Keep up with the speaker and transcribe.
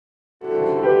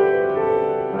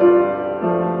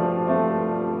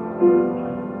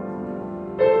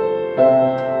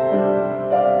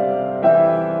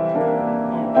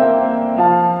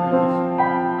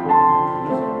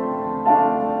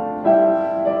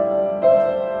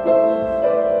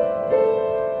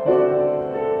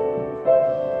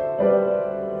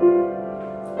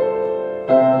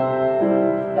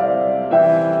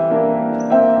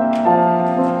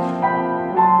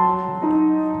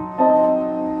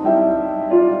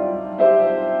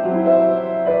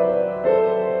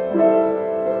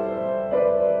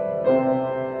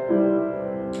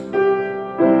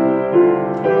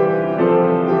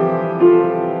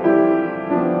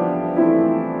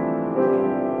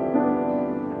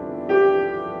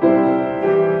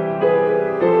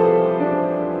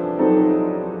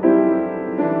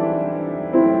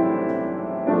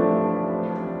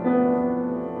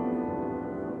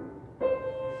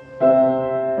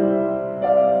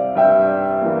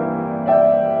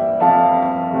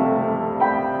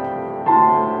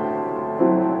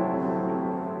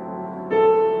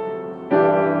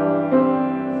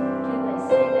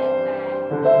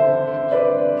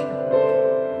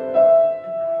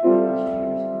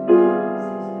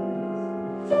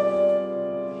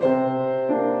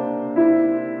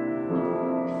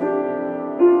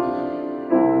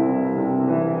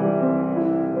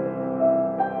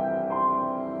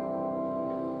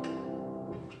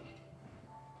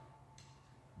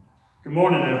Good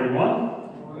morning, everyone.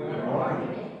 Good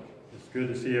morning. It's good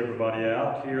to see everybody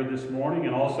out here this morning,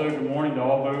 and also good morning to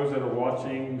all those that are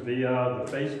watching via the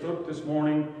Facebook this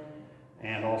morning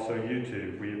and also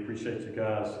YouTube. We appreciate you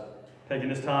guys taking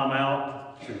this time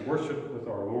out to worship with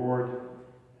our Lord,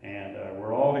 and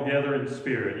we're all together in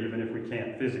spirit, even if we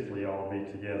can't physically all be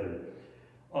together.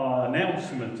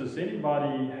 Announcements. Does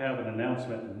anybody have an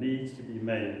announcement that needs to be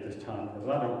made at this time? Because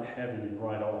I don't have any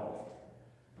right off.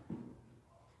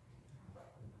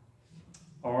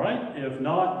 All right, if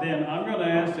not, then I'm going to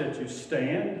ask that you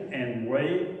stand and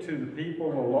wave to the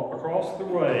people across the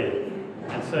way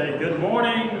and say, good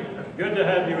morning, good to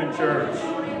have you in church.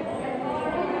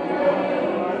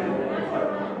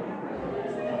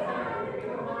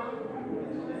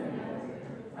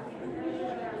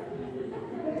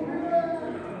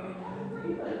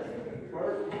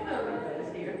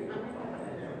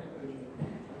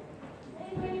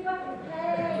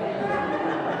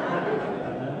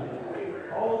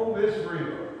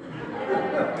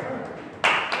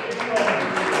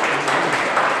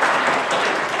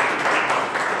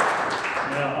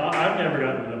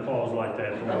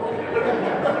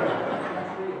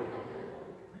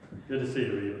 Good to see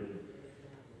you, Rita.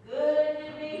 Good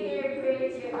to be here,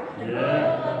 preacher.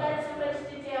 Yeah. Oh, I've got so much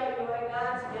to tell you what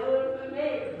God's doing for me.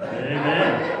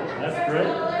 Amen. That's great.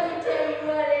 First of all, let me tell you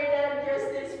what I've done just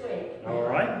this week. All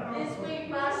right. This week,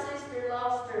 my sister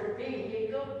lost her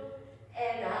vehicle,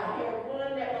 and I had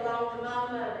one that belonged to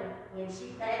my mother. When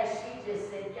she passed, she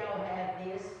just said, y'all have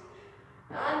this.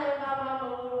 I know my mama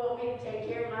would want me to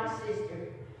take care of my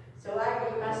sister. So I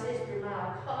gave my sister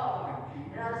my car.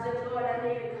 And I said, Lord, I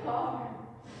need a car.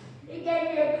 He gave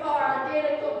me a car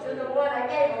identical to the one I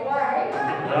gave away.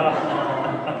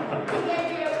 He gave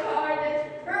me a car that's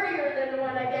prettier than the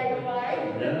one I gave away.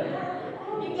 Yeah.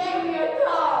 He gave me a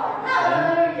car.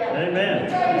 Hallelujah. Amen.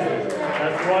 Jesus.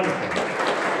 That's wonderful.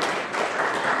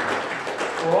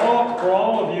 For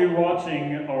all of you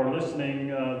watching or listening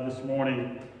this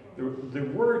morning, the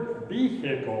word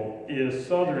vehicle is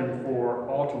Southern for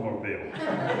automobile.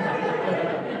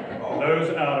 Those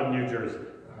out of New Jersey.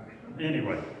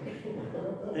 Anyway,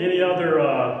 any other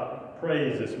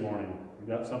praise this morning? We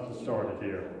got something started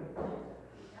here.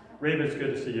 Reba, it's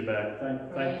good to see you back.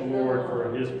 Thank the Lord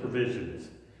for his provisions.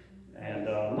 And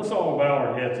let's all bow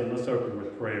our heads and let's open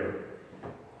with prayer.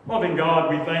 Loving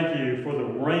God, we thank you for the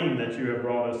rain that you have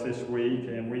brought us this week,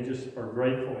 and we just are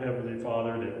grateful, Heavenly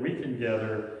Father, that we can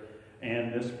gather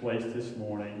in this place this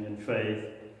morning in faith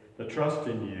to trust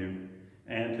in you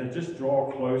and to just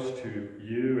draw close to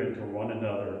you and to one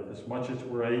another as much as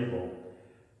we're able.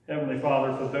 Heavenly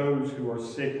Father, for those who are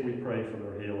sick, we pray for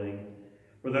their healing.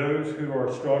 For those who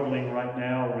are struggling right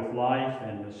now with life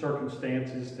and the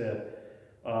circumstances that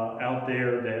out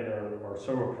there that are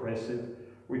so oppressive,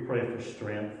 we pray for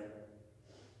strength.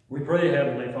 We pray,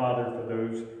 Heavenly Father, for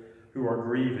those who are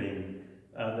grieving,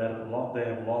 that they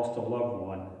have lost a loved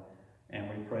one, and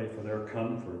we pray for their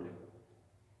comfort.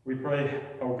 We pray,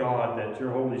 oh God, that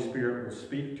your Holy Spirit will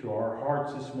speak to our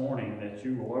hearts this morning, that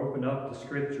you will open up the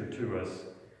Scripture to us,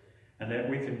 and that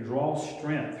we can draw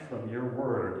strength from your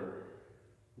word.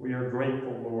 We are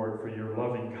grateful, Lord, for your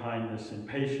loving kindness and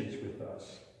patience with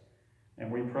us.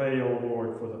 And we pray, oh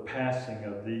Lord, for the passing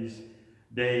of these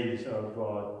days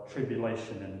of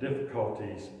tribulation and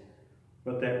difficulties,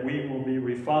 but that we will be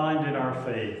refined in our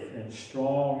faith and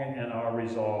strong in our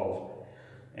resolve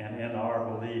and in our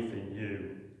belief in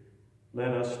you. Let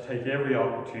us take every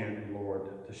opportunity,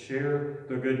 Lord, to share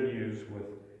the good news with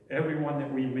everyone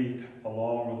that we meet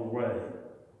along the way.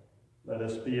 Let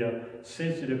us be a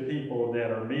sensitive people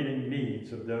that are meeting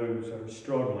needs of those that are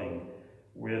struggling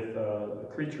with the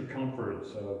creature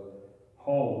comforts of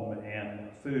home and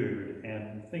food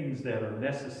and things that are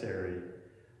necessary.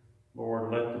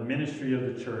 Lord, let the ministry of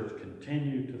the church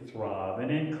continue to thrive and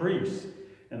increase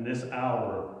in this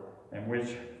hour in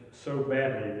which so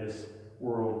badly this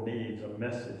world needs a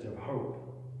message of hope.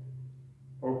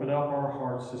 Open up our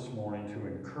hearts this morning to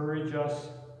encourage us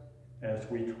as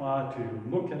we try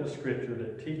to look at a scripture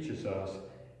that teaches us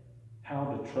how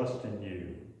to trust in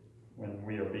you when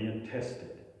we are being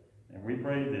tested. And we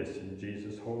pray this in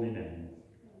Jesus' holy name.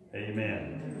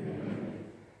 Amen.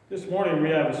 This morning we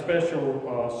have a special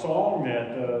song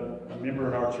that a member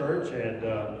in our church had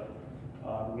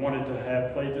wanted to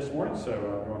have played this morning, so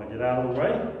I'm going to get out of the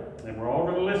way, and we're all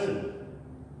going to listen.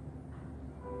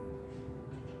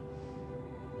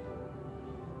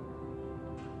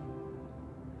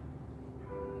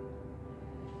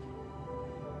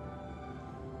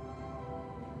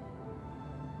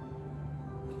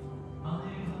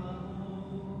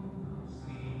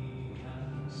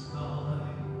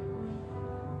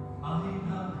 I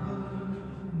have heard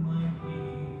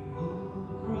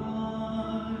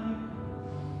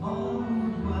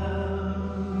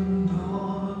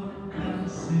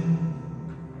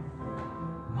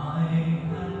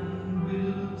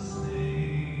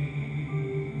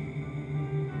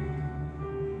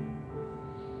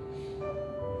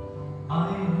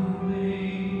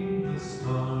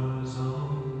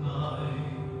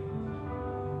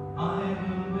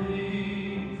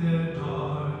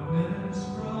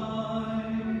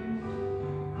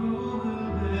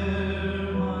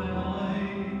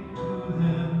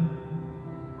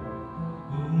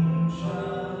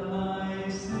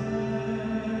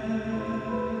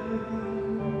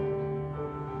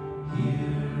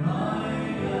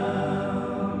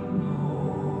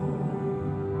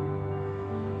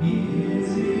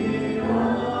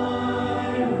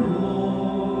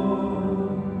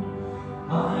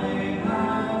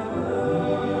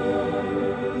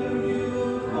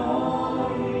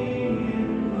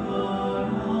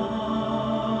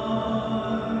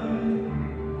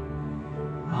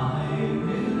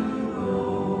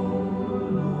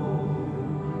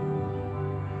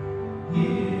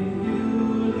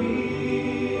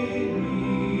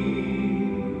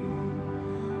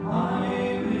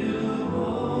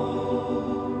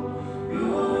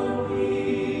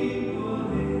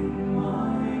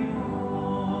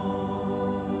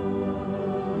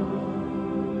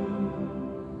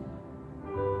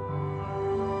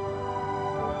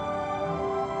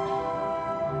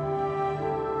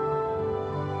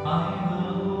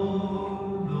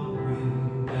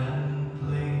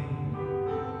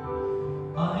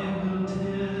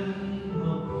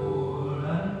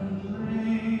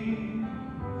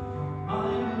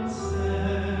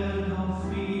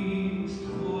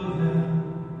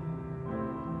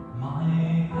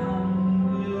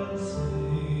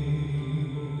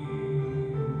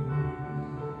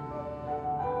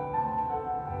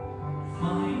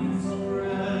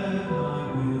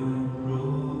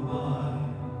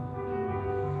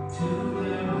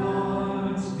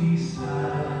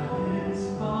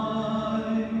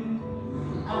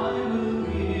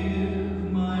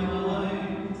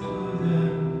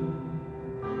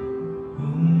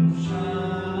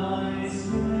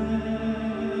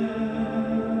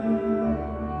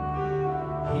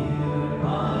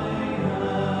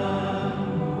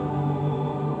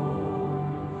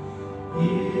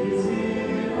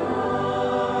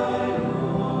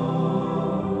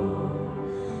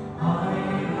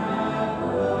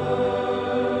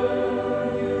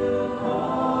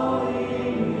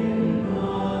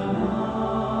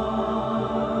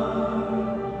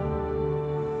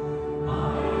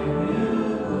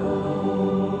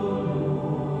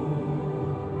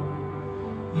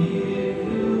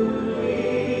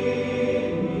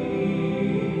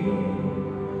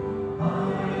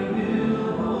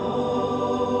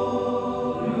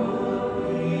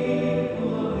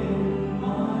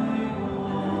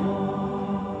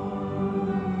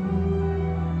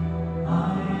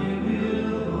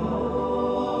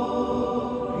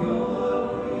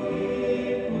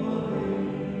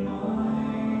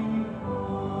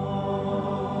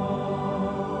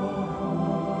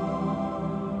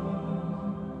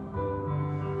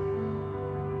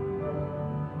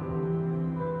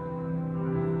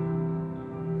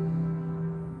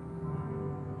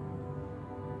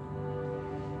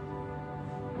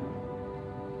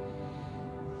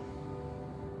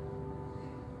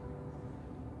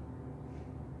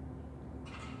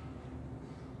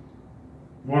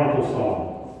Wonderful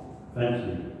song. Thank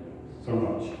you so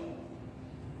much.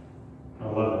 I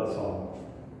love that song.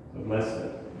 So bless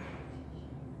it.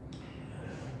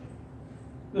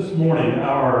 This morning,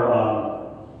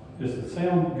 does it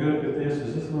sound good with this?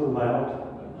 Is this a little loud?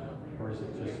 Or is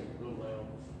it just a little loud?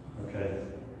 Okay.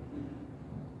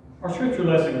 Our scripture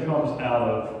lesson comes out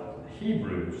of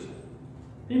Hebrews.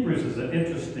 Hebrews is an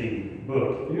interesting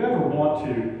book. If you ever want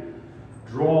to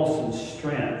draw some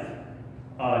strength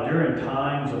during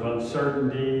times of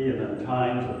uncertainty and in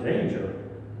times of danger,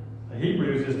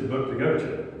 Hebrews is the book to go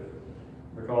to,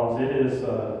 because it is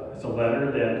it's a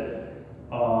letter that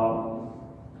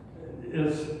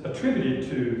is attributed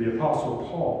to the Apostle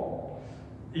Paul,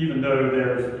 even though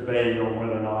there's debate on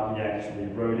whether or not he actually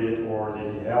wrote it or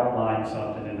did he outline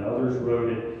something and others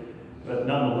wrote it. But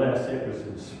nonetheless, it was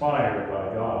inspired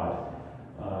by God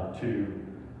to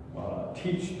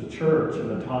teach the church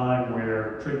in a time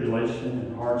where tribulation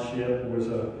and hardship was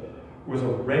a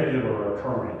regular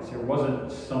occurrence. It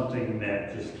wasn't something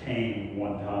that just came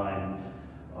one time,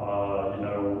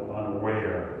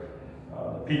 unaware.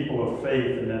 The people of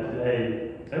faith in that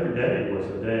day, every day was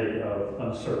a day of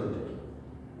uncertainty.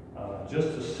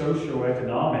 Just the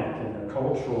socioeconomic and the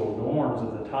cultural norms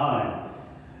of the time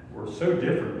were so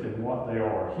different than what they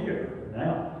are here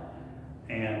now.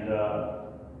 And,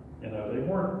 they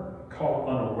weren't caught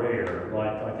unaware,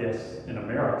 like I guess in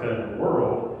America and the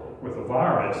world, with a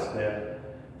virus that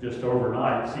just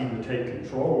overnight seemed to take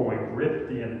control and grip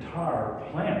the entire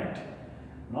planet.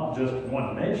 Not just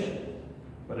one nation,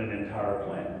 but an entire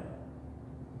planet.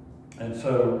 And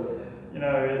so,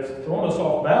 it's throwing us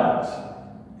off balance.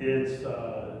 It's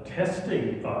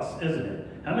testing us, isn't it?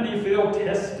 How many of you feel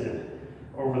tested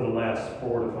over the last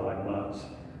 4 to 5 months?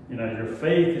 Your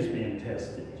faith is being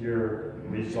tested. Your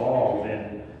resolve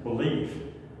and belief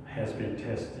has been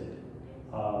tested.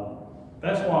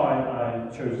 That's why I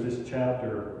chose this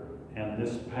chapter and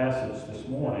this passage this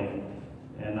morning,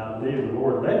 and I believe the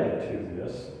Lord led me to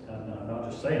this, and I'm not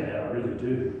just saying that, I really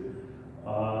do,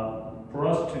 for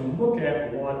us to look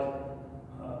at what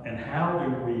and how do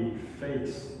we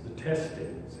face the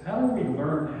testings? How do we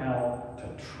learn how to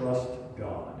trust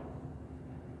God?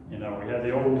 We have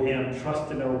the old hymn,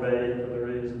 trust and obey, for there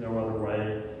is no other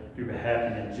way to be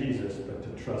happy in Jesus but to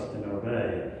trust and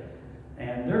obey.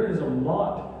 And there is a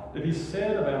lot to be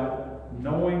said about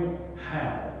knowing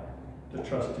how to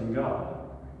trust in God.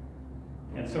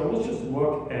 And so let's just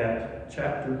look at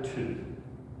chapter 2.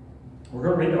 We're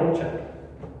going to read the whole chapter.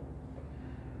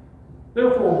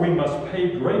 Therefore, we must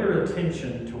pay greater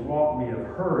attention to what we have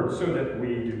heard so that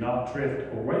we do not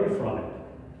drift away from it.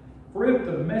 For if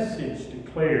the message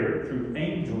declared through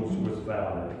angels was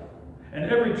valid,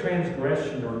 and every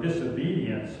transgression or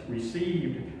disobedience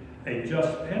received a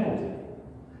just penalty,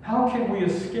 how can we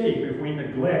escape if we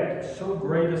neglect so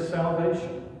great a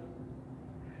salvation?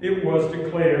 It was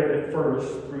declared at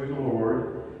first through the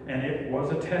Lord, and it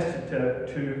was attested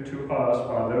to us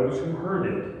by those who heard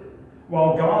it,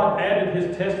 while God added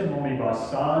his testimony by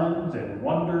signs and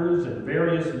wonders and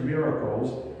various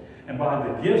miracles, and by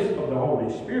the gifts of the Holy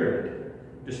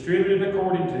Spirit, distributed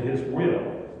according to his will.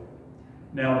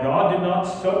 Now God did not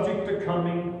subject the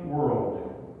coming world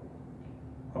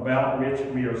about which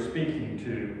we are speaking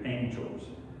to angels,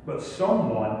 but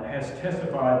someone has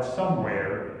testified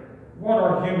somewhere, what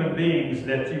are human beings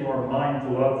that you are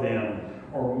mindful of them,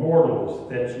 or mortals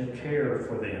that you care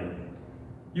for them?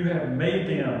 You have made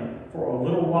them for a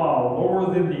little while lower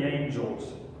than the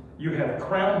angels. You have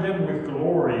crowned them with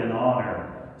glory and honor,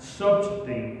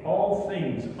 subjecting all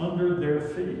things under their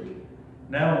feet.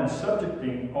 Now in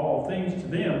subjecting all things to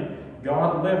them,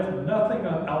 God left nothing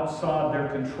outside their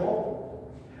control.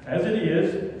 As it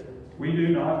is, we do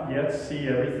not yet see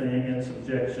everything in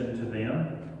subjection to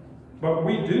them, but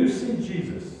we do see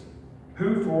Jesus,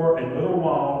 who for a little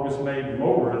while was made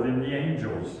lower than the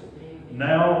angels,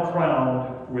 now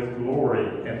crowned with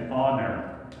glory and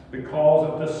honor because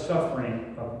of the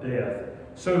suffering of death,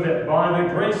 so that by the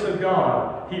grace of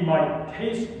God he might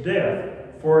taste death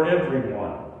for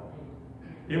everyone.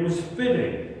 It was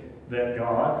fitting that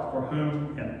God, for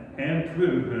whom and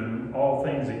through whom all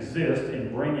things exist,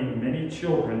 in bringing many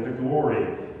children to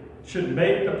glory, should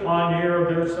make the pioneer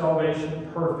of their salvation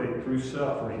perfect through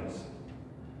sufferings.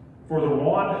 For the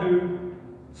one who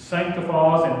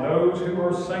sanctifies and those who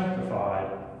are sanctified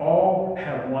all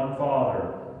have one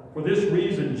Father. For this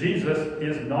reason, Jesus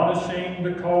is not ashamed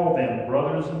to call them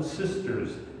brothers and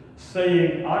sisters,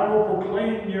 saying, I will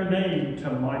proclaim your name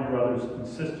to my brothers and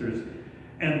sisters.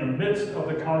 In the midst of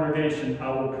the congregation,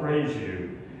 I will praise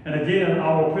you. And again,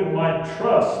 I will put my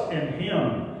trust in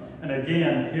him. And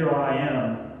again, here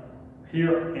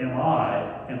am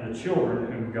I, in the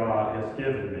children whom God has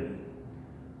given me.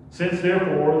 Since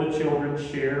therefore the children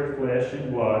share flesh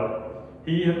and blood,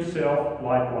 he himself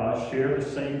likewise shared the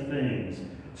same things,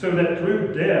 so that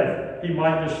through death he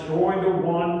might destroy the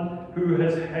one who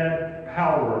has had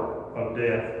power of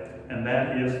death, and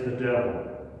that is the devil,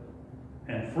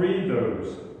 and free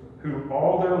those who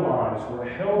all their lives were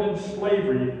held in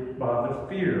slavery by the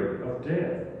fear of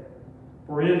death.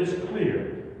 For it is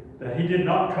clear that he did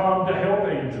not come to help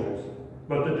angels,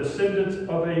 but the descendants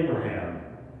of Abraham.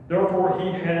 Therefore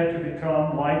he had to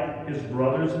become like his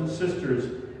brothers and sisters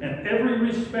in every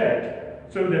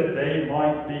respect, so that there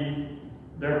might be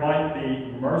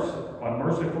a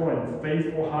merciful and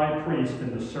faithful high priest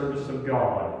in the service of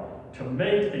God, to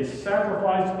make a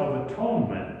sacrifice of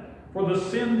atonement for the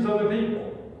sins of the people,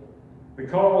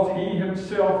 because he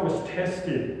himself was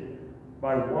tested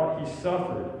by what he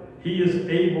suffered. He is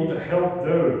able to help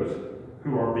those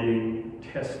who are being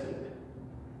tested.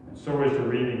 And so is the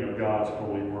reading of God's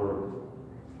holy word.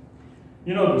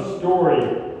 You know, the story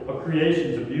of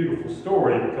creation is a beautiful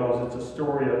story because it's a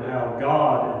story of how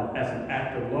God, as an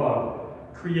act of love,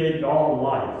 created all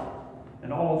life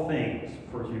and all things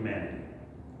for humanity.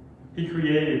 He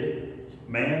created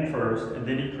man first, and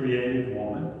then he created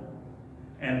woman.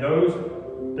 And those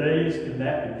days in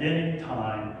that beginning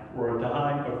time were a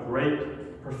time of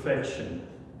great perfection.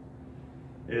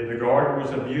 The garden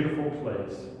was a beautiful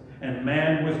place, and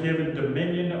man was given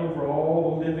dominion over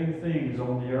all the living things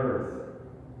on the earth.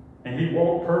 And he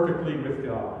walked perfectly with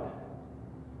God.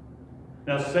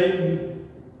 Now Satan,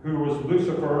 who was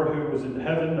Lucifer, who was in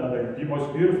heaven, the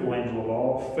most beautiful angel of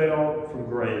all, fell from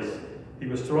grace. He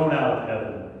was thrown out of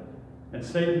heaven. And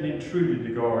Satan intruded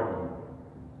the garden.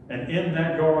 And in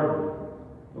that garden,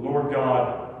 the Lord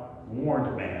God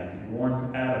warned man, he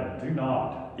warned Adam, do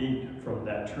not eat from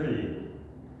that tree.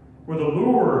 For the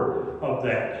lure of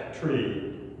that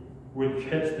tree would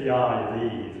catch the eye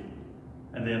of Eve,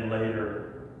 and then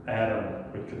later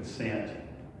Adam would consent.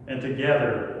 And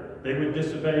together they would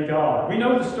disobey God. We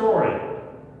know the story,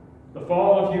 the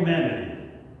fall of humanity.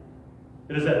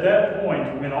 It is at that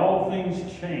point when all things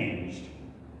changed.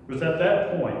 It was at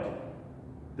that point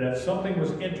that something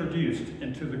was introduced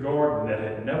into the garden that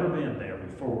had never been there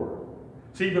before.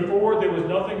 See, before there was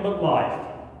nothing but life.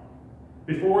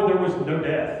 Before there was no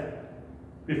death.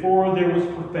 Before there was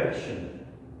perfection.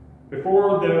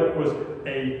 Before there was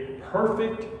a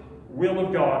perfect will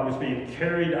of God was being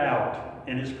carried out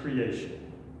in his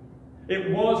creation.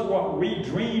 It was what we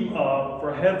dream of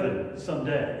for heaven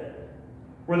someday,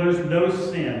 where there's no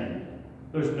sin,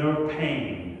 there's no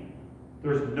pain,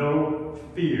 there's no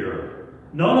fear.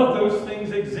 None of those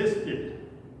things existed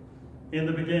in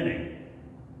the beginning.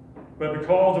 But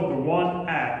because of the one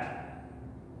act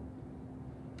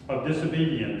of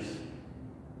disobedience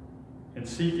and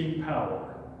seeking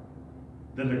power,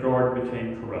 then the garden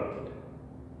became corrupted.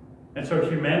 And so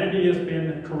humanity has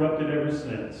been corrupted ever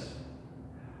since.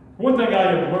 One thing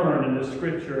I have learned in this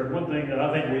scripture, and one thing that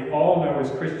I think we all know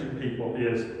as Christian people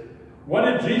is, what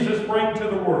did Jesus bring to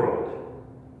the world?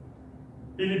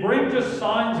 Did he bring just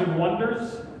signs and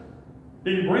wonders?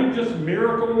 Did he bring just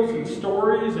miracles and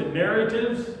stories and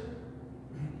narratives?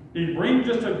 Did he bring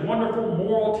just a wonderful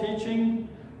moral teaching?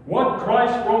 What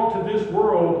Christ brought to this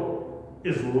world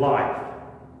is life.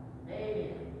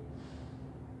 Amen.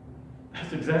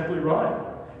 That's exactly right.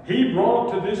 He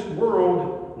brought to this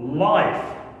world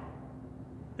life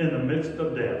in the midst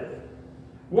of death.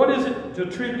 What is it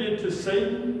attributed to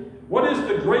Satan? What is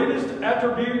the greatest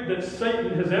attribute that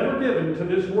Satan has ever given to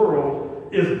this world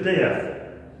is death.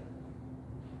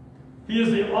 He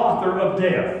is the author of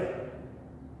death.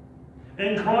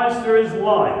 In Christ there is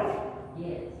life.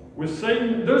 Yes. With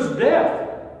Satan, there's death.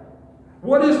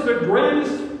 What is the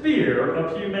greatest fear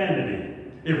of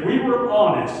humanity? If we were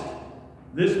honest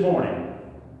this morning,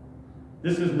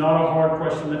 this is not a hard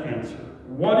question to answer.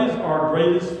 What is our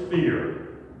greatest fear?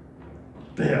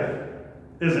 Death,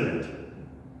 isn't it?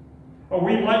 Or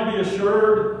we might be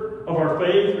assured of our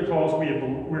faith because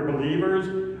we're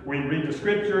believers. We read the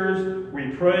scriptures,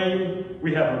 we pray,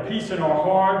 we have a peace in our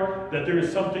heart that there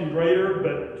is something greater,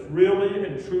 but really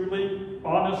and truly,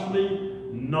 honestly,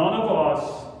 none of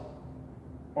us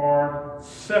are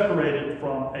separated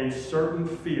from a certain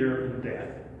fear in death.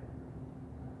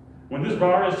 When this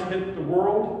virus hit the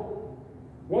world,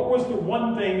 what was the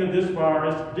one thing that this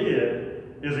virus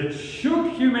did is it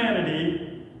shook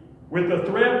humanity with the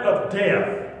threat of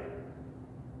death.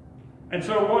 And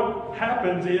so what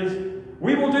happens is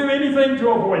we will do anything to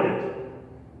avoid it.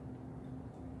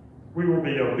 We will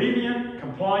be obedient,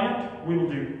 compliant. We will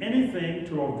do anything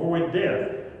to avoid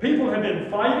death. People have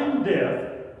been fighting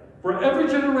death for every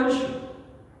generation.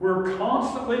 We're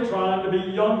constantly trying to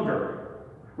be younger.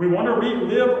 We want to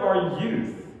relive our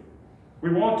youth.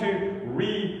 We want to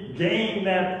regain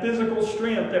that physical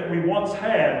strength that we once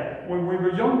had when we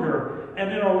were younger. And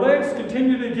then our legs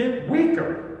continue to get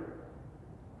weaker.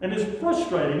 And it's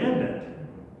frustrating, isn't it?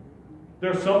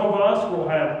 There's some of us will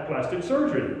have plastic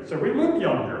surgery, so we look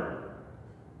younger.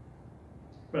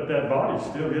 But that body's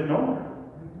still getting older.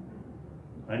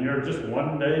 And you're just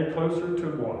one day closer to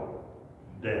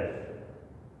what? Death.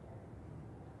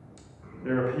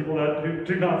 There are people who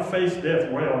do not face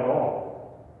death well at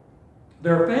all.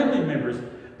 There are family members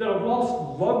that have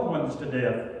lost loved ones to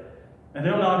death, and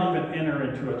they'll not even enter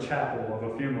into a chapel of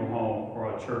a funeral home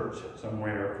or a church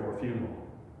somewhere for a funeral.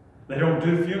 They don't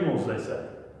do funerals, they say.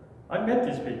 I've met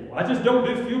these people. I just don't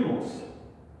do funerals.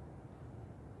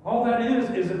 All that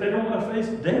is that they don't want to face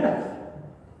death.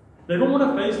 They don't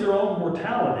want to face their own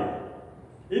mortality.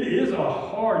 It is a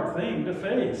hard thing to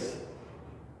face.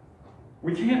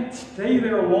 We can't stay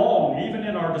there long, even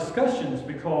in our discussions,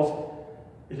 because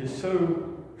it is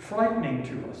so frightening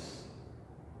to us.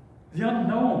 The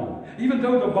unknown. Even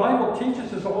though the Bible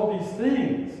teaches us all these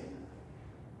things,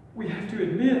 we have to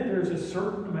admit there's a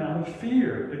certain amount of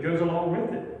fear that goes along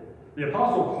with it. The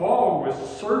Apostle Paul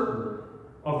was certain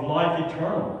of life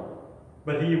eternal,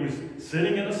 but he was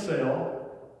sitting in a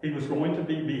cell. He was going to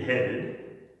be beheaded.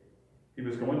 He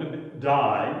was going to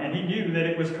die, and he knew that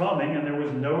it was coming and there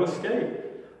was no escape.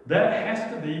 That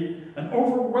has to be an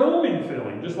overwhelming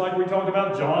feeling, just like we talked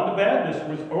about John the Baptist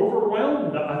was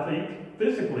overwhelmed, I think,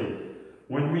 physically.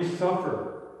 When we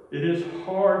suffer, it is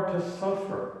hard to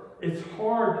suffer. It's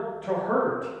hard to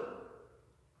hurt.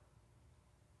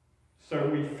 So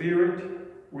we fear it,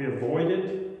 we avoid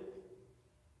it,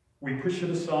 we push it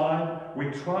aside,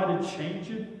 we try to change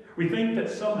it. We think that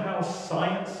somehow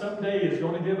science someday is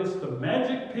going to give us the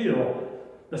magic pill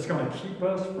that's going to keep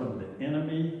us from the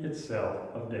enemy itself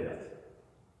of death.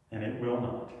 And it will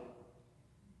not.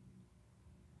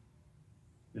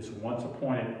 It's once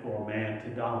appointed for a man to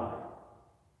die.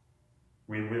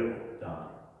 We will die.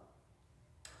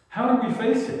 How do we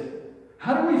face it?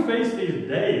 How do we face these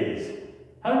days?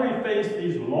 How do we face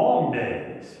these long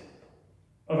days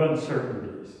of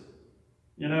uncertainties?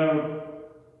 You know,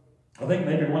 I think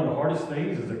maybe one of the hardest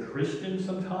things as a Christian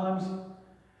sometimes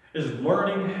is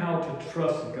learning how to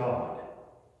trust God.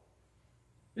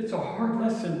 It's a hard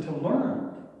lesson to learn.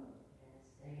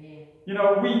 You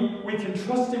know, we can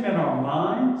trust Him in our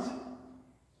minds,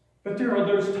 but there are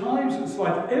those times it's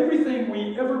like everything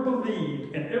we ever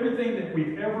believed and everything that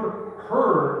we've ever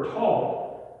heard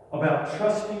taught about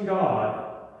trusting God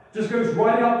just goes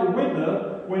right out the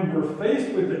window when we're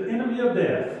faced with the enemy of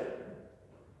death.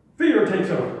 Fear takes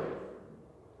over.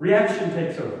 Reaction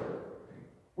takes over.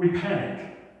 We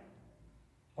panic.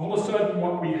 All of a sudden,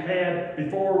 what we had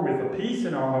before with a peace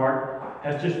in our heart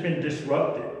has just been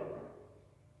disrupted.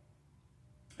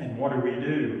 And what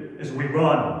do? Is we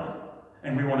run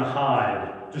and we want to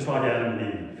hide, just like Adam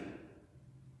and Eve.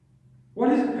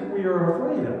 What is it that we are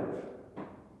afraid of?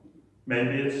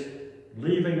 Maybe it's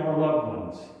leaving our loved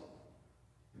ones.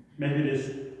 Maybe it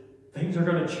is things are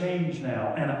going to change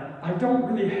now. And I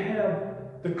don't really have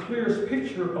the clearest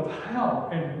picture of how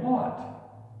and what.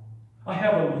 I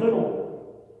have a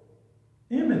little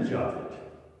image of it,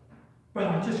 but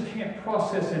I just can't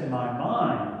process in my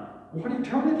mind what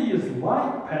eternity is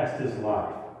like past this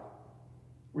life.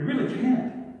 We really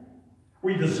can't.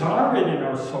 We desire it in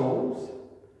our souls.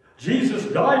 Jesus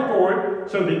died for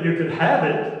it so that you could have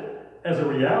it as a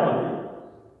reality.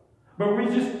 But we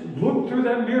just look through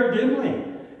that mirror dimly,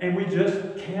 and we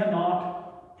just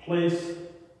cannot place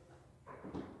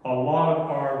a lot of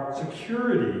our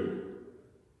security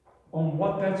on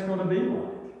what that's going to be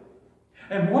like.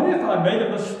 And what if I made a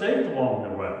mistake along the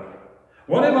way?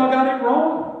 What if I got it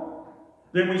wrong?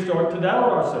 Then we start to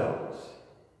doubt ourselves.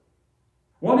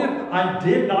 What if I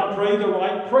did not pray the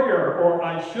right prayer, or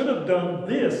I should have done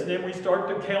this? Then we start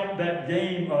to count that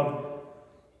game of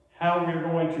how we're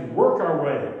going to work our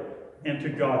way into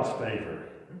God's favor.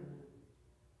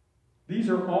 These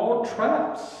are all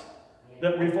traps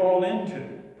that we fall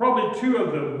into. Probably two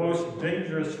of the most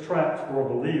dangerous traps for a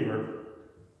believer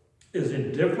is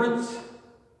indifference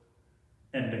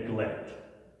and neglect.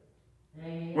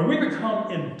 When we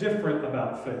become indifferent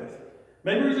about faith,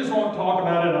 maybe we just won't talk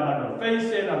about it, I'm not going to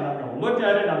face it, I'm not going to look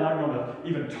at it, I'm not going to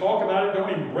even talk about it,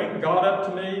 don't even bring God up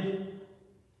to me.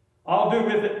 I'll do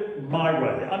with it my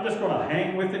way. I'm just going to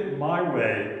hang with it my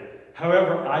way,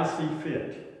 however I see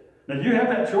fit. Now you have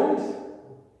that choice.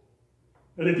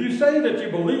 But if you say that you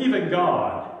believe in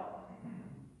God,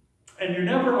 and you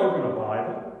never open a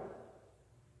Bible,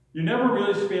 you never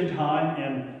really spend time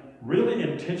in really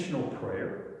intentional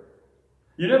prayer,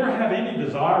 You never have any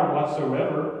desire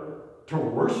whatsoever to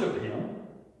worship Him.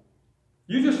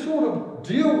 You just sort of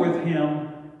deal with Him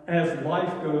as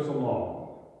life goes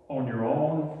along on your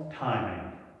own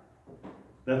timing.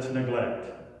 That's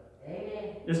neglect.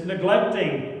 Amen. It's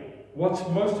neglecting what's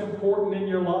most important in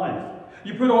your life.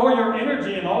 You put all your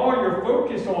energy and all your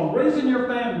focus on raising your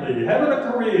family, having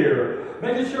a career,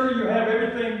 making sure you have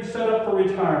everything set up for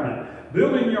retirement,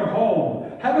 building your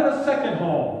home, having a second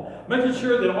home, making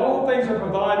sure that all things are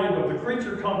provided with the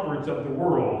creature comforts of the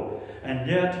world, and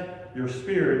yet your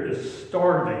spirit is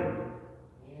starving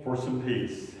for some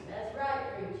peace. That's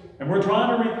right, preacher. And we're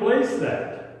trying to replace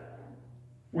that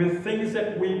with things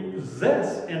that we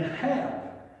possess and have.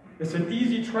 It's an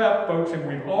easy trap, folks, and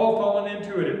we've all fallen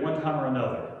into it at one time or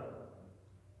another.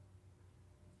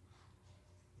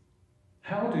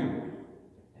 How do we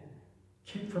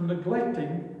keep from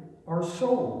neglecting our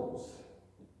souls?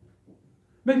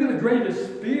 Maybe the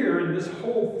greatest fear in this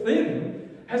whole thing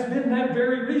has been that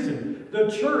very reason. The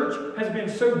church has been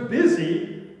so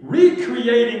busy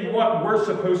recreating what we're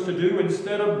supposed to do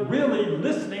instead of really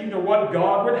listening to what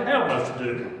God would have us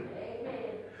do.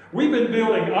 Amen. We've been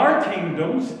building our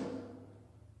kingdoms,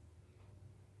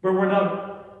 but we're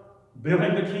not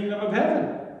building the kingdom of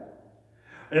heaven.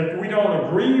 If we don't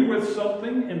agree with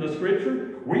something in the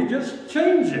Scripture, we just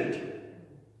change it.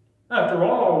 After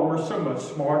all, we're so much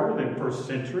smarter than first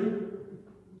century.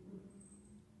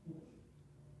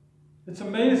 It's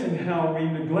amazing how we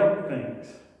neglect things.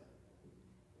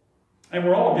 And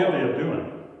we're all guilty of doing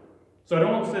it. So I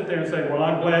don't sit there and say, well,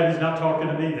 I'm glad he's not talking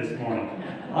to me this morning.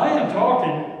 I am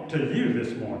talking to you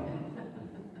this morning.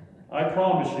 I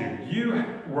promise you, you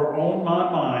were on my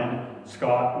mind,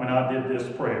 Scott, when I did this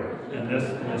prayer in this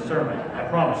sermon. I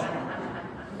promise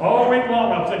you. All week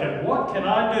long I'm thinking, what can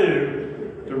I do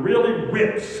to really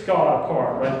whip Scott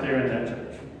apart right there in that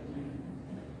church?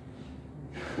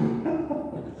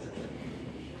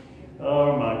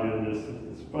 Oh my goodness.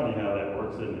 It's funny how that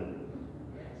works, isn't it?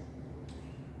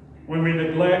 When we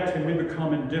neglect and we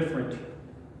become indifferent,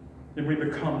 then we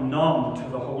become numb to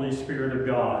the Holy Spirit of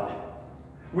God.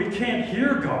 We can't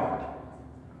hear God.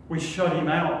 We shut Him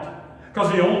out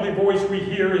because the only voice we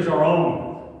hear is our own.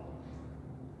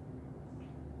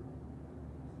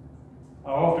 I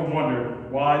often wonder,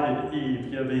 why did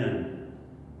Eve give in?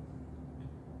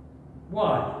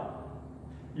 Why?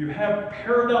 You have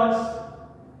paradise.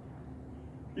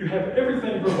 You have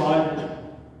everything provided.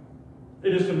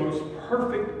 It is the most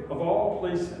perfect of all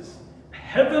places.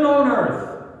 Heaven on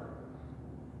earth.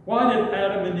 Why did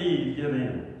Adam and Eve give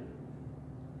in?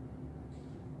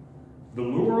 The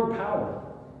lure of power.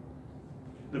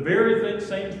 The very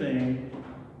same thing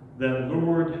that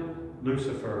lured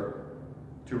Lucifer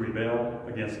to rebel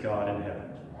against God in heaven.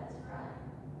 That's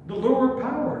right. The lure of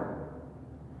power.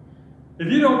 If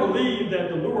you don't believe that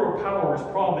the lure of power is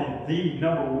probably the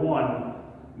number one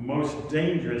most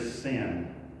dangerous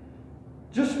sin,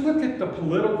 just look at the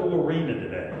political arena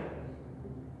today.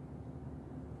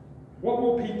 What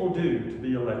will people do to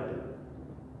be elected?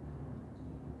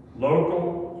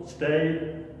 Local,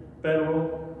 state,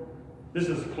 federal. This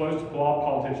is as close to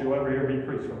politics you'll ever hear me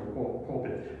preach from a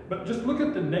pulpit. But just look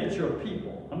at the nature of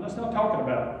people. I'm just not talking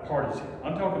about parties here.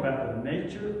 I'm talking about the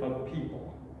nature of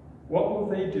people. What will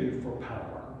they do for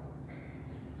power?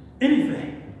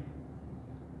 Anything.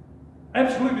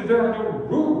 Absolutely, there are no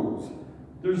rules.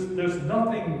 There's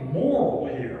nothing moral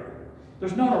here.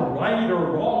 There's not a right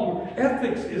or wrong.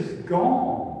 Ethics is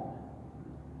gone.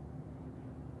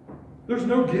 There's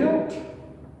no guilt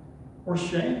or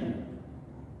shame.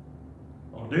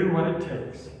 I'll do what it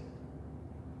takes.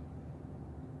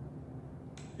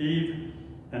 Eve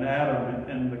and Adam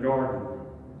in the garden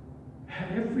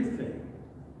had everything,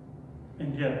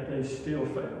 and yet they still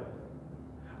failed.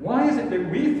 Why is it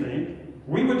that we think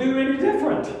we would do any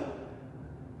different?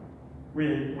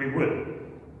 We wouldn't,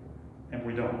 and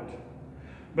we don't.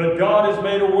 But God has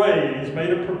made a way, He's made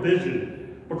a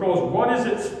provision, because what is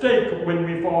at stake when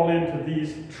we fall into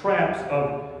these traps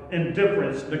of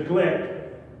indifference,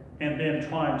 neglect, and then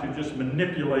trying to just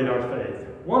manipulate our faith?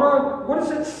 What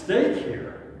is at stake here?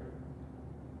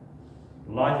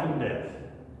 Life and death.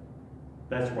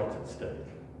 That's what's at stake.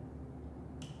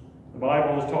 The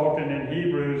Bible is talking in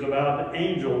Hebrews about the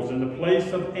angels and the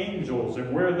place of angels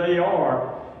and where they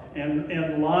are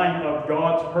in line of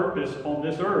God's purpose on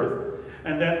this earth.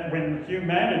 And that when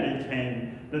humanity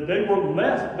came, that they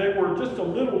were just a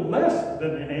little less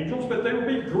than the angels, but they would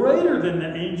be greater than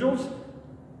the angels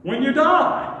when you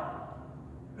die.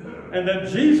 And that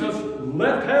Jesus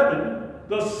left heaven,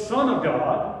 the Son of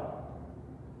God,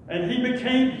 and He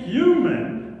became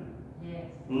human,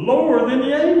 lower than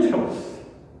the angels.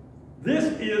 This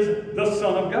is the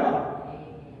Son of God.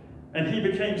 And he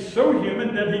became so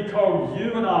human that he called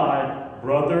you and I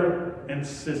brother and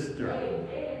sister.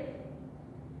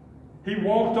 He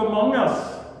walked among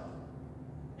us.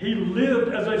 He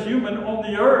lived as a human on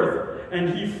the earth, and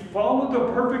he followed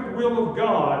the perfect will of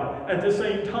God at the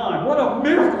same time. What a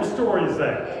miracle story is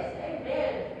that?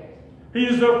 He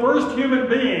is the first human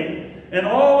being in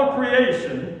all of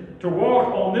creation to walk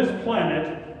on this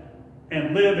planet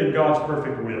and live in God's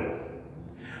perfect will.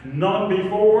 None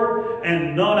before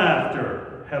and none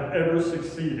after have ever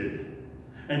succeeded.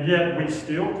 And yet we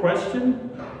still question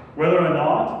whether or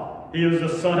not he is the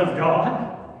Son of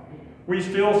God. We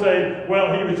still say,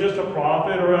 well, he was just a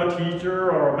prophet or a teacher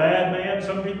or a madman,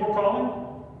 some people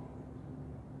call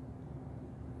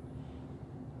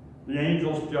him. The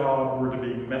angels' job were to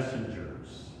be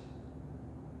messengers,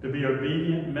 to be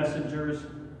obedient messengers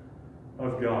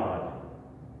of God.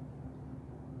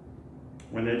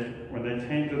 When they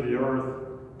came to the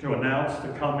earth to announce the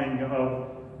coming of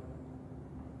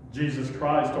Jesus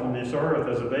Christ on this earth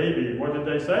as a baby, what did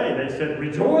they say? They said,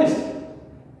 rejoice!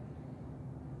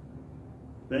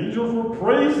 The angels were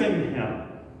praising him.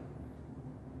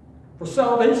 For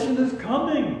salvation is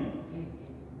coming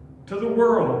to the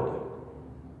world.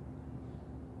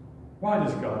 Why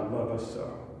does God love us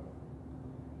so?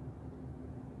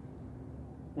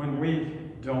 When we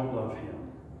don't love him.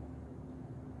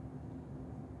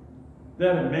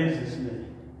 That amazes me.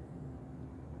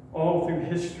 All through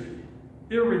history,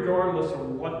 irregardless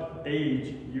of what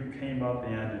age you came up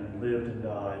in and lived and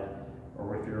died,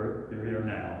 or if you're here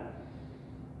now.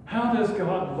 How does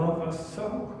God love us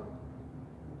so?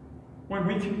 When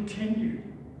we continue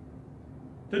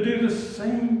to do the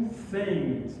same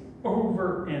things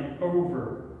over and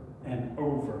over and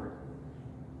over.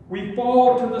 We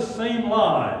fall to the same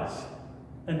lies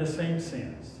and the same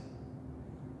sins.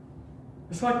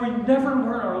 It's like we never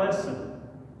learn our lesson.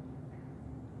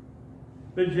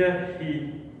 But yet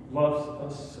he loves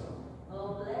us so.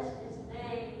 Oh, bless his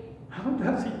name. How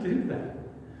does he do that?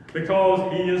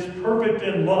 Because he is perfect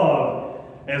in love,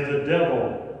 as the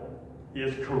devil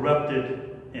is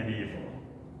corrupted in evil.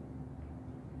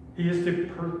 He is the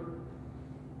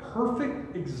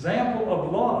perfect example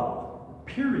of love,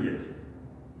 period.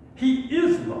 He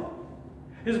is love.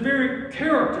 His very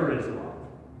character is love.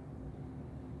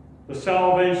 The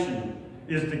salvation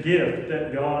is the gift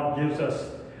that God gives us.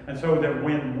 And so that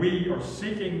when we are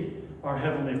seeking our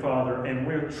Heavenly Father and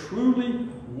we're truly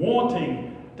wanting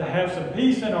to have some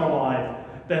peace in our life,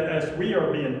 that as we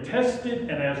are being tested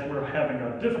and as we're having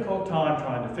a difficult time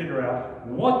trying to figure out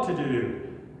what to do,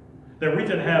 that we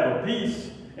can have a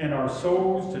peace in our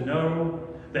souls to know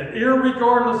that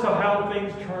irregardless of how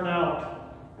things turn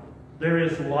out, there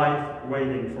is life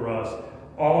waiting for us,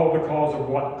 all because of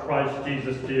what Christ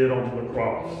Jesus did on the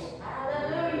cross.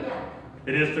 Hallelujah.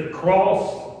 It is the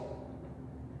cross.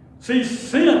 See,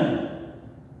 sin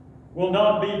will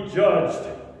not be judged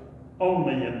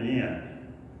only in the end.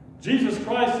 Jesus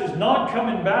Christ is not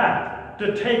coming back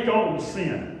to take on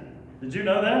sin. Did you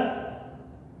know that?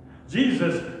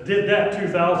 Jesus did that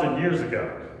 2,000 years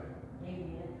ago.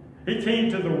 Amen. He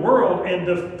came to the world and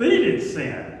defeated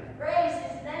sin. Praise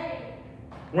his name.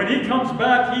 When he comes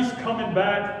back, he's coming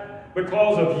back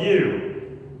because of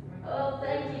you. Oh,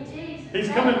 thank you, Jesus. He's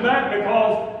coming back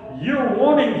because you're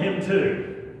wanting him to.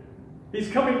 He's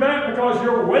coming back because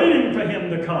you're waiting for him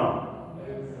to come.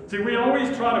 See, we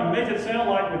always try to make it sound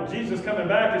like when Jesus coming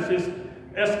back is this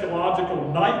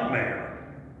eschatological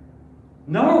nightmare.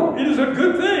 No, it is a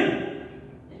good thing.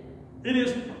 It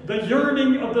is the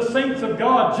yearning of the saints of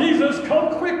God. Jesus,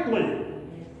 come quickly.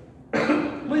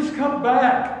 Please come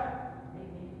back.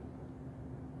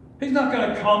 He's not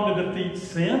going to come to defeat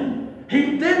sin.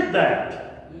 He did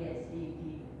that. Yes, he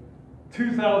did.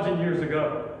 2,000 years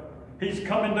ago. He's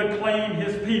coming to claim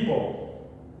his people.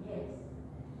 Yes.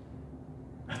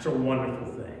 That's a wonderful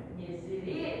thing. Yes, it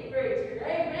is, preacher.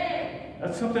 Amen.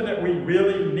 That's something that we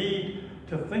really need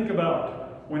to think about.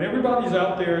 When everybody's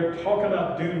out there talking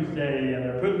about doomsday and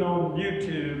they're putting on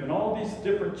YouTube and all these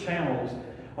different channels,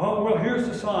 oh, well, here's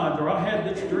the signs, or I had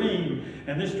this dream,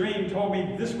 and this dream told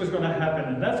me this was going to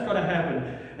happen, and that's going to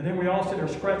happen. And then we all sit there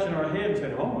scratching our heads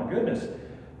and say, oh my goodness,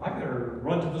 I better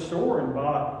run to the store and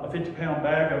buy a 50-pound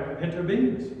bag of pinto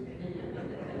beans.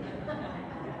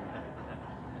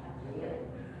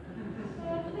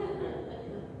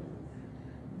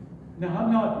 Now,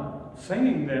 I'm not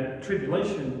saying that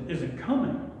tribulation isn't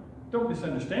coming. Don't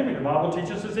misunderstand me. The Bible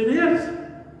teaches us it is.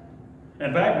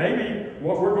 In fact, maybe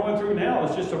what we're going through now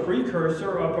is just a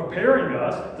precursor of preparing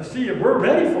us to see if we're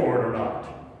ready for it or not.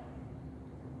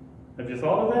 Have you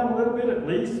thought of that a little bit, at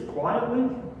least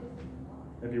quietly?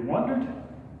 Have you wondered?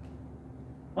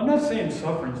 I'm not saying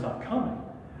suffering's not coming,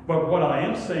 but what I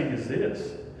am saying is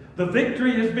this. The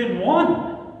victory has been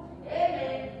won.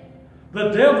 Amen. The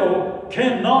devil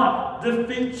cannot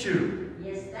defeat you.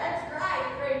 Yes, that's right,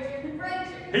 preacher,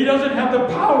 preacher. He doesn't have the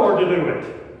power to do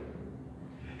it.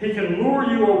 He can lure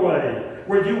you away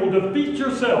where you will defeat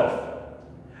yourself.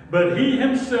 But he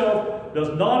himself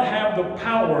does not have the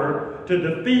power to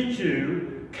defeat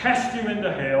you, cast you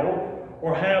into hell,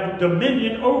 or have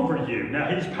dominion over you.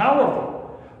 Now, he's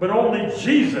powerful, but only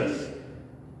Jesus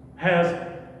has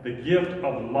the gift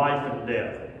of life and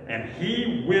death. And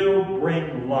he will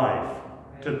bring life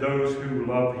to those who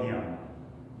love him.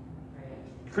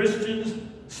 Christians,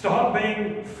 stop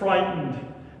being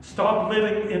frightened. Stop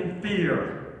living in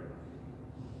fear.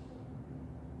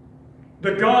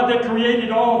 The God that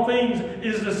created all things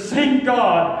is the same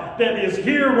God that is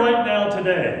here right now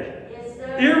today. Yes,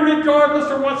 sir.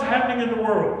 Irregardless of what's happening in the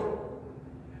world.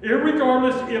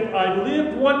 Irregardless if I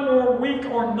live one more week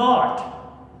or not.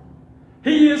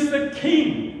 He is the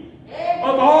King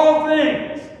of all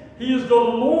things. He is the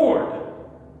Lord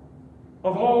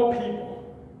of all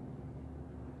people.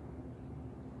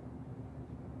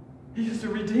 He is the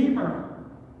Redeemer.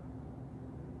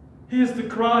 He is the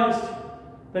Christ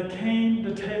that came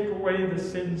to take away the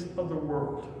sins of the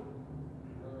world.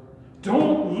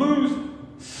 Don't lose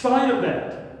sight of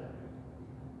that.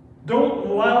 Don't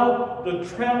allow the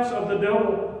traps of the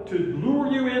devil to lure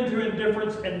you into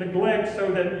indifference and neglect so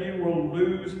that you will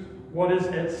lose what is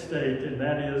at stake, and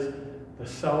that is the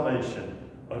salvation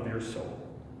of your soul.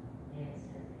 Yes,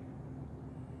 sir.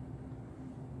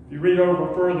 If you read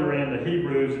over further into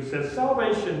Hebrews, it says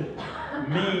salvation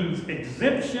means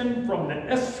exemption from the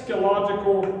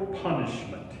eschatological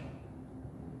punishment.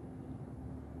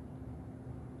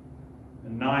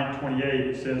 In 9:28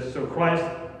 it says, so Christ,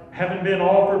 having been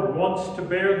offered once to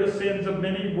bear the sins of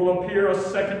many, will appear a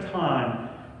second time,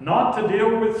 not to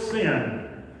deal with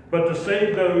sin, but to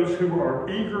save those who are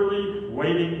eagerly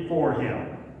waiting for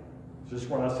him. This is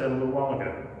what I said a little while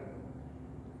ago.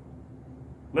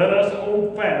 Let us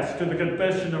hold fast to the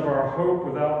confession of our hope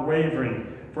without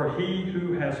wavering, for he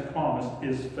who has promised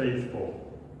is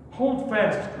faithful. Hold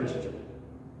fast, Christian.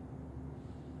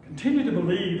 Continue to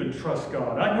believe and trust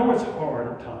God. I know it's hard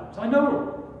at times. I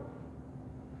know.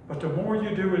 But the more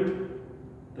you do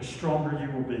it, the stronger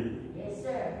you will be. Yes,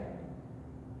 sir.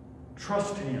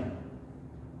 Trust him.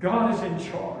 God is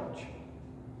in charge.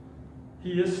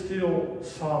 He is still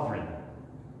sovereign.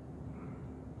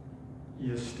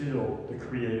 He is still the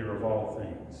creator of all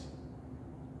things.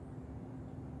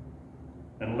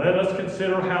 And let us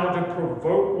consider how to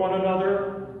provoke one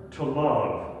another to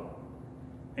love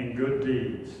and good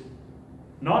deeds.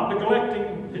 Not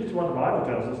neglecting, here's what the Bible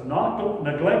tells us, not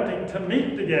neglecting to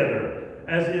meet together,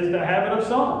 as is the habit of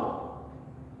some,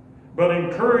 but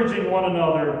encouraging one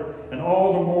another, and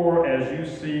all the more as you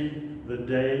see the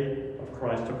day of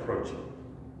Christ approaching.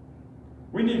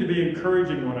 We need to be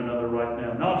encouraging one another right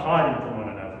now, not hiding from one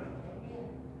another.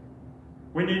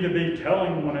 We need to be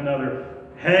telling one another,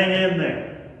 hang in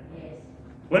there. Yes.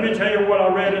 Let me tell you what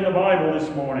I read in the Bible this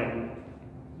morning.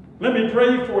 Let me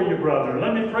pray for you, brother.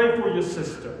 Let me pray for you,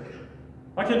 sister.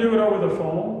 I can do it over the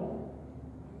phone.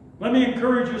 Let me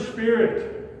encourage your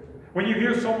spirit. When you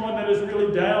hear someone that is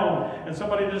really down and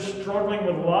somebody that's struggling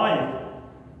with life,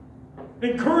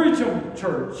 encourage them,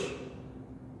 church.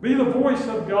 Be the voice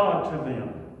of God to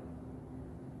them.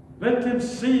 Let them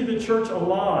see the church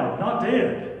alive, not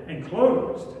dead and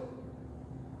closed.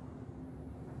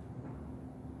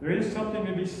 There is something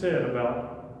to be said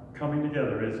about coming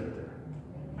together, isn't there?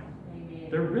 Amen.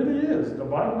 There really is. The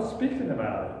Bible's speaking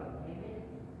about it. Amen.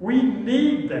 We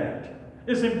need that.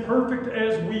 As imperfect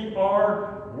as we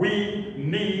are, we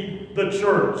need the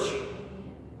church.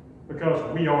 Because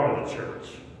we are the church.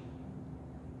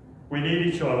 We need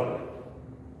each other.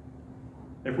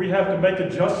 If we have to make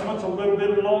adjustments a little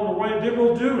bit along the way, then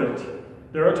we'll do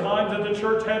it. There are times that the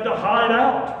church had to hide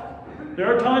out.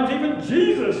 There are times even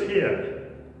Jesus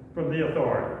hid from the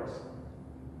authorities.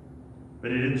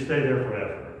 But he didn't stay there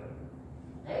forever.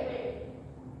 Amen.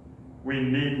 We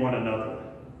need one another.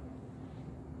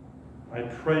 I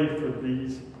pray for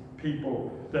these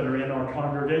people that are in our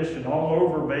congregation all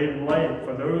over Baden Lake,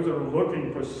 for those that are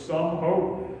looking for some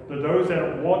hope, for those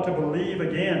that want to believe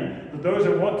again, for those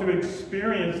that want to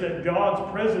experience that God's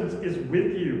presence is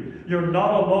with you. You're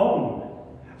not alone.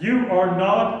 You are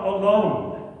not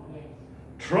alone. Yes.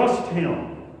 Trust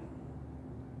him.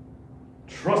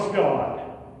 Trust God.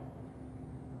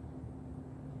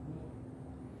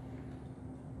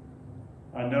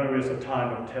 I know it's a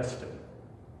time of testing.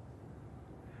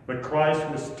 But Christ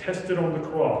was tested on the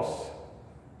cross.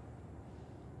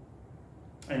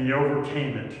 and he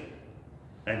overcame it.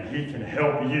 And he can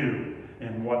help you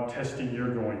in what testing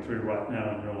you're going through right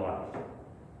now in your life.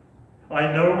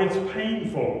 I know it's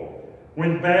painful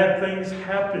when bad things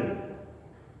happen.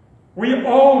 We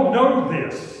all know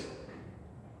this.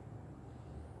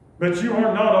 But you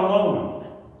are not alone.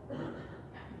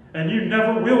 And you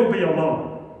never will be alone.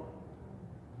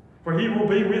 For he will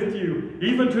be with you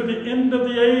even to the end of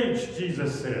the age,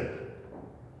 Jesus said.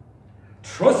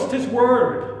 Trust his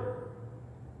word.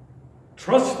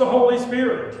 Trust the Holy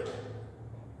Spirit.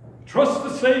 Trust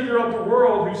the Savior of the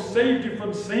world who saved you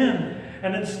from sin.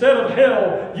 And instead of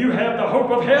hell, you have the hope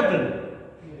of heaven.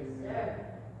 Yes,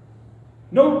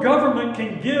 no government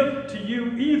can give to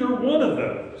you either one of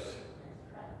those.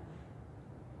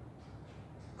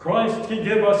 Christ can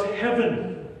give us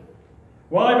heaven.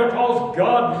 Why? Because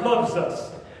God loves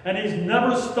us, and he's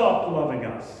never stopped loving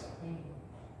us.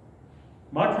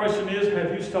 My question is,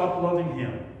 have you stopped loving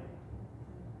him?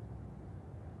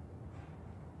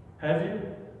 Have you?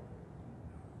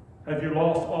 Have you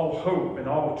lost all hope and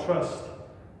all trust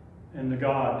in the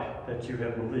God that you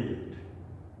have believed?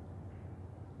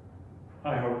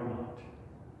 I hope not.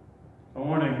 I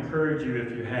want to encourage you,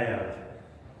 if you have,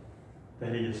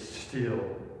 that he is still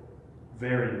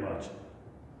very much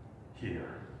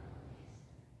here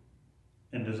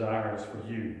and desires for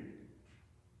you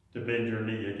to bend your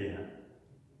knee again.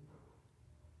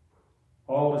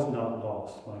 All is not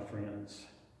lost, my friends.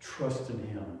 Trust in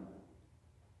him.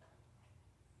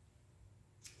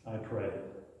 I pray.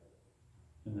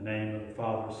 In the name of the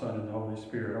Father, Son, and the Holy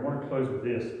Spirit. I want to close with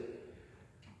this.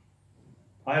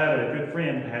 I had a good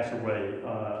friend pass away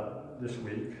this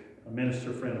week, a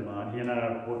minister friend of mine. He and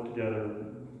I worked together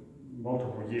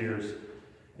multiple years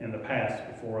in the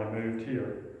past before I moved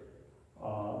here.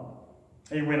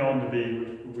 He went on to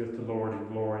be with the Lord in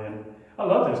glory. And I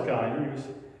love this guy.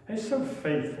 He's so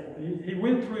faithful. He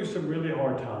went through some really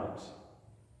hard times.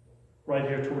 Right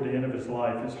here toward the end of his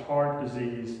life, his heart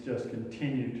disease just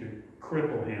continued to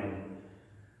cripple him.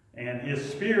 And his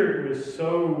spirit was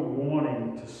so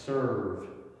wanting to serve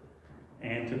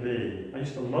and to be. I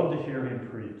used to love to hear him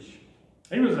preach.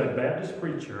 He was a Baptist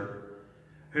preacher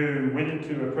who went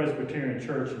into a Presbyterian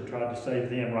church and tried to save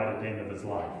them right at the end of his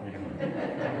life.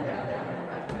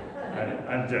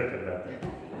 I'm joking about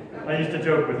that. I used to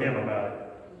joke with him about it.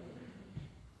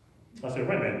 I said,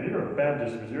 wait a minute, you're a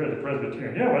Baptist, but you're a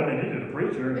Presbyterian. Yeah, well, they needed a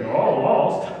preacher, and you're all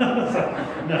lost.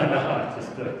 No,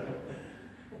 just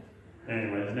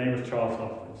anyway, his name was Charles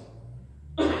Hopkins.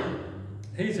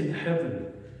 He's in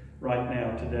heaven right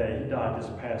now today. He died this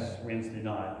past Wednesday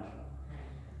night.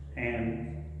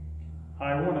 And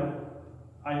I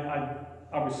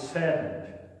was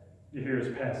saddened to hear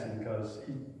his passing because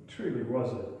he truly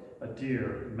was a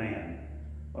dear man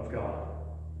of God.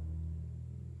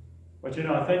 But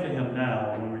I think of him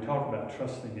now when we talk about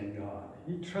trusting in God.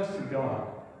 He trusted God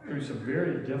through some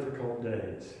very difficult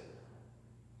days.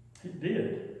 He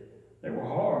did. They were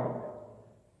hard.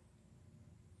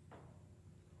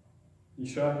 He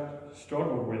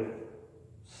struggled with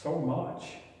so much.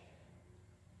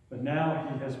 But now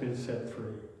he has been set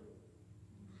free.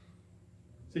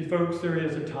 See, folks, there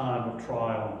is a time of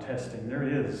trial and testing. There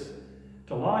is.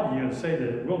 To lie to you and say that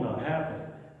it will not happen,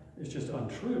 it's just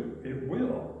untrue. It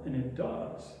will, and it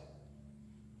does.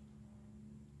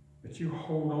 But you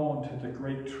hold on to the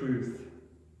great truth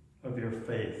of your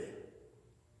faith.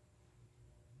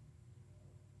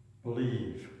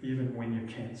 Believe, even when you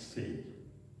can't see.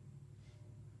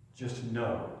 Just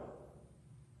know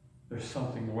there's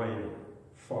something waiting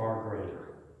far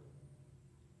greater.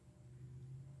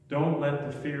 Don't let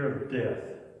the fear of death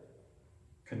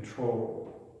control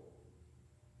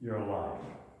your life.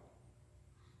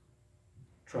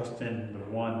 Trust in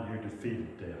the one who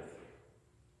defeated death,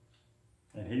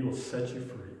 and he will set you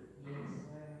free. Yes.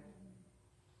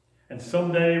 And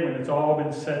someday, when it's all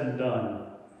been said and done,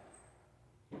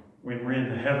 when we're in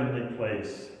the heavenly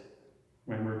place,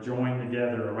 when we're joined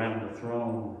together around the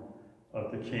throne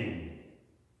of the King,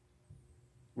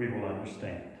 we will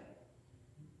understand.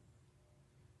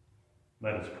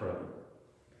 Let us pray.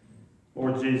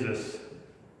 Lord Jesus,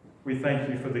 we thank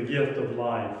you for the gift of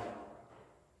life.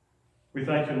 We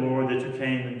thank you, Lord, that you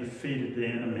came and defeated the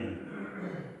enemy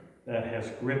that has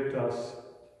gripped us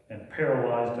and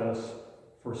paralyzed us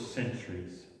for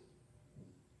centuries.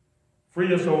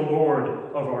 Free us, O Lord,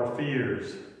 of our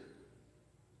fears.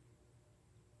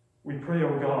 We pray,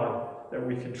 O God, that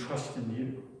we can trust in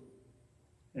you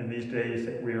in these days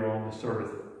that we are on this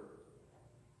earth.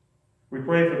 We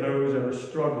pray for those that are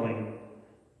struggling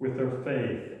with their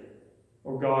faith.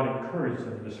 O God, encourage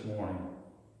them this morning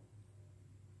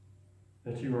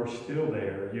that you are still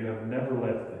there. You have never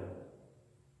left them.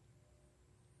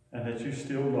 and that you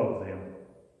still love them.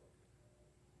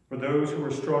 For those who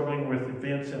are struggling with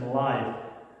events in life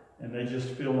and they just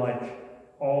feel like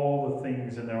all the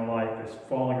things in their life is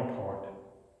falling apart.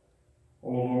 Oh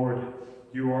Lord,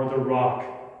 you are the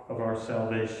rock of our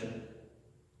salvation.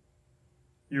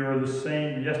 You are the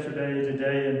same yesterday,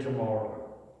 today, and tomorrow.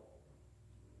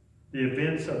 The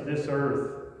events of this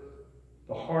earth,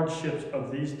 the hardships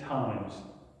of these times,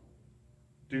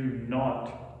 do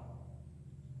not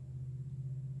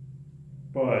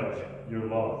budge your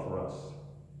love for us.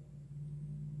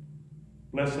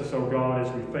 Bless us, O God,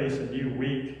 as we face a new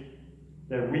week,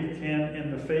 that we can,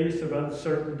 in the face of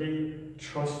uncertainty,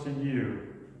 trust in you.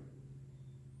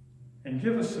 And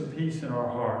give us some peace in our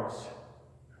hearts.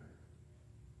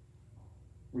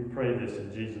 We pray this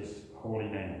in Jesus' holy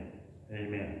name.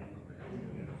 Amen.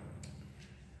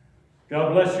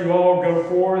 God bless you all. Go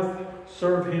forth,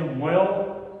 serve him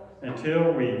well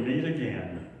until we meet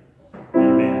again.